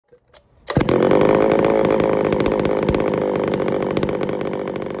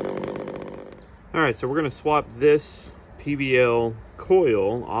All right, so we're gonna swap this PVL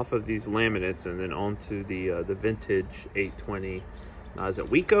coil off of these laminates and then onto the vintage 820. Is it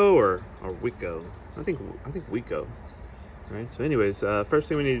Weco or Wico? I think Weco. All right. So, anyways, first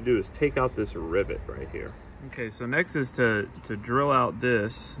thing we need to do is take out this rivet right here. Okay. So next is to drill out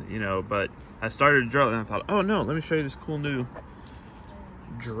this, you know. But I started to drill it and I thought, oh no, let me show you this cool new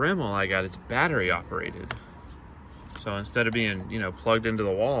Dremel I got. It's battery operated. So instead of being, you know, plugged into the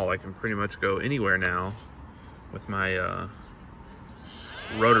wall, I can pretty much go anywhere now with my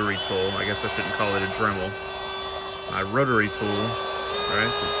rotary tool. I guess I shouldn't call it a Dremel. My rotary tool, right?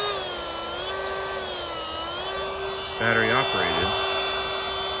 It's battery operated.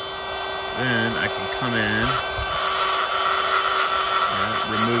 Then I can come in and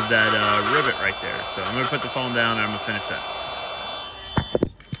remove that rivet right there. So I'm gonna put the phone down and I'm gonna finish that.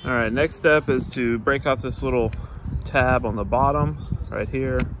 All right, next step is to break off this little tab on the bottom right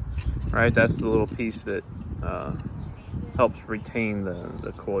here. Right, that's the little piece that helps retain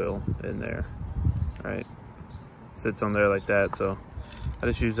the coil in there. Right, sits on there like that. So I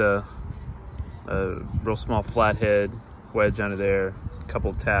just use a real small flathead wedge under there, a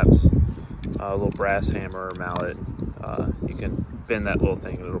couple taps, a little brass hammer or mallet. You can bend that little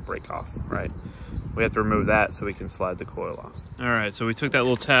thing and it'll break off. Right, we have to remove that so we can slide the coil off. All right, so we took that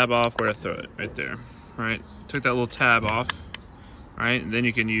little tab off. Where I throw it? Right there. Right, took that little tab off. Right, and then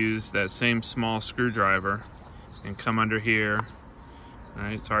you can use that same small screwdriver and come under here. All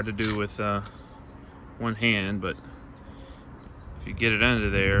right, it's hard to do with one hand, but if you get it under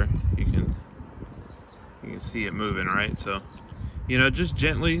there, you can see it moving. Right, so you know, just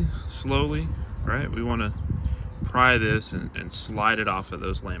gently, slowly. Right, we want to pry this and slide it off of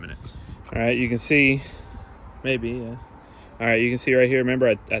those laminates. All right, you can see, maybe. All right, you can see right here.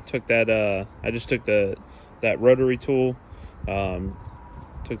 Remember, I took that. I just took that rotary tool.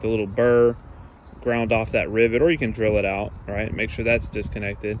 Took the little burr, ground off that rivet, or you can drill it out. Right, make sure that's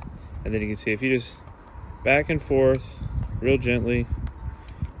disconnected, and then you can see if you just back and forth, real gently,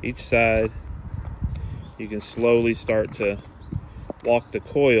 each side, you can slowly start to walk the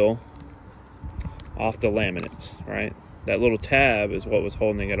coil off the laminates. Right, that little tab is what was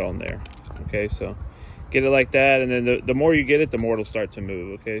holding it on there. Okay, so get it like that, and then the more you get it, the more it'll start to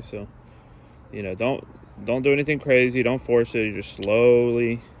move. Okay, so you know, don't do anything crazy, don't force it, you just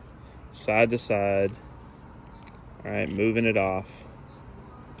slowly side to side. All right, moving it off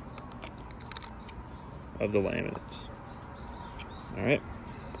of the laminates. All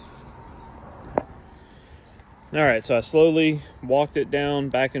right, so I slowly walked it down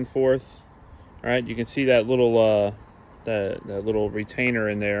back and forth. All right, you can see that little that little retainer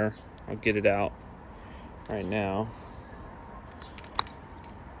in there. I'll get it out right now.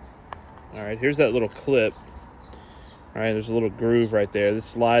 All right, here's that little clip. All right, there's a little groove right there. This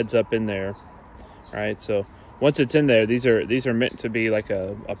slides up in there. All right, so once it's in there, these are meant to be like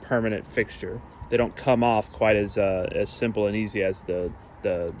a permanent fixture. They don't come off quite as simple and easy as the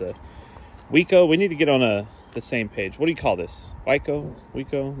Weco. We need to get on the same page. What do you call this? Weco?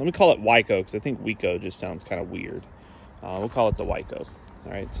 Let me call it Weco because I think Weco just sounds kind of weird. We'll call it the Weco.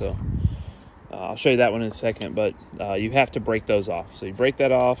 All right, so I'll show you that one in a second, but you have to break those off. So you break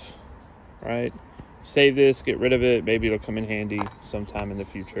that off. Right, save this, get rid of it. Maybe it'll come in handy sometime in the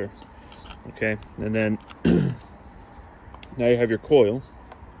future. Okay, and then now you have your coil.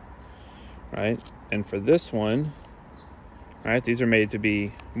 Right, and for this one, all right, these are made to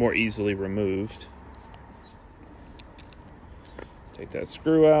be more easily removed. Take that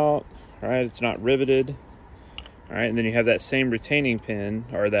screw out. All right, it's not riveted. All right, and then you have that same retaining pin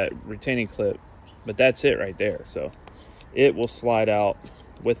or that retaining clip, but that's it right there. So it will slide out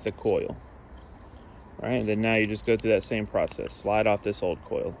with the coil. All right, and then now you just go through that same process. Slide off this old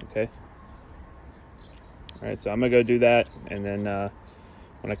coil, okay? All right, so I'm gonna go do that, and then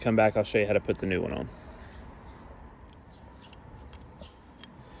when I come back, I'll show you how to put the new one on.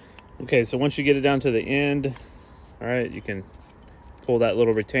 Okay, so once you get it down to the end, all right, you can pull that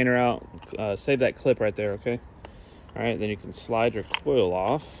little retainer out, save that clip right there, okay? All right, then you can slide your coil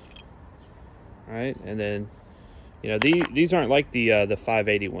off. All right, and then, you know, these aren't like the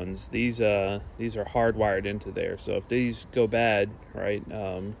 580 ones. These are hardwired into there. So if these go bad, right,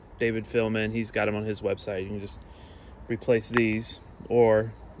 David Philman, he's got them on his website. You can just replace these,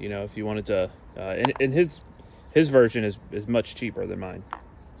 or you know, if you wanted to, and his version is much cheaper than mine.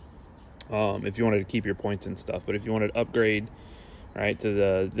 If you wanted to keep your points and stuff, but if you wanted to upgrade, right,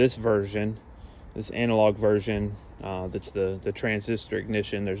 to this version, this analog version, that's the transistor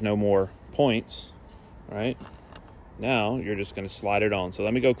ignition. There's no more points, right? Now you're just going to slide it on. So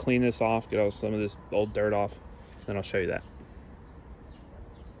let me go clean this off, get all some of this old dirt off, then I'll show you that.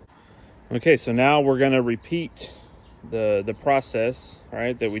 Okay, so now we're gonna repeat the process, all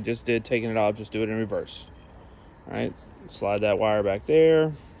right, that we just did taking it off. Just do it in reverse. All right, slide that wire back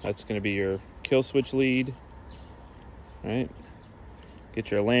there. That's gonna be your kill switch lead. All right,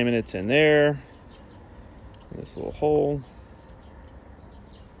 get your laminates in there, this little hole.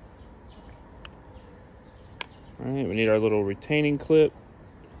 All right, we need our little retaining clip.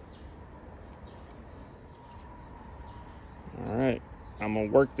 All right, I'm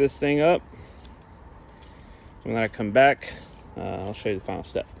gonna work this thing up. When I come back, I'll show you the final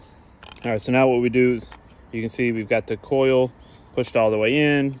step. All right, so now what we do is, you can see we've got the coil pushed all the way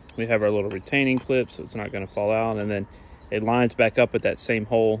in. We have our little retaining clip, so it's not gonna fall out. And then it lines back up at that same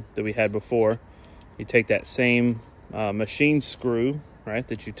hole that we had before. You take that same machine screw, right,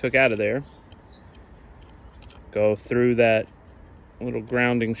 that you took out of there, go through that little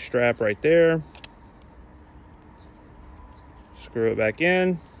grounding strap right there, screw it back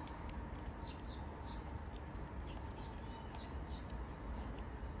in.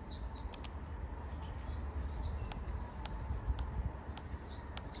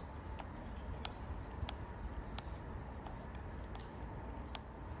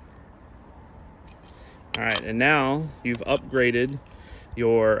 All right, and now you've upgraded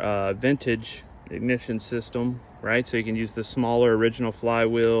your vintage ignition system, right? So you can use the smaller original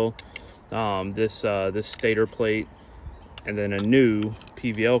flywheel, this stator plate, and then a new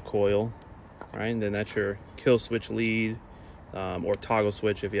PVL coil, right? And then that's your kill switch lead, or toggle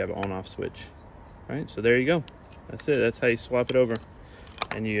switch if you have an on-off switch, right? So there you go. That's it. That's how you swap it over.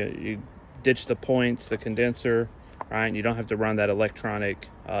 And you ditch the points, the condenser, right? And you don't have to run that electronic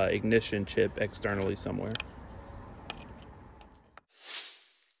ignition chip externally somewhere.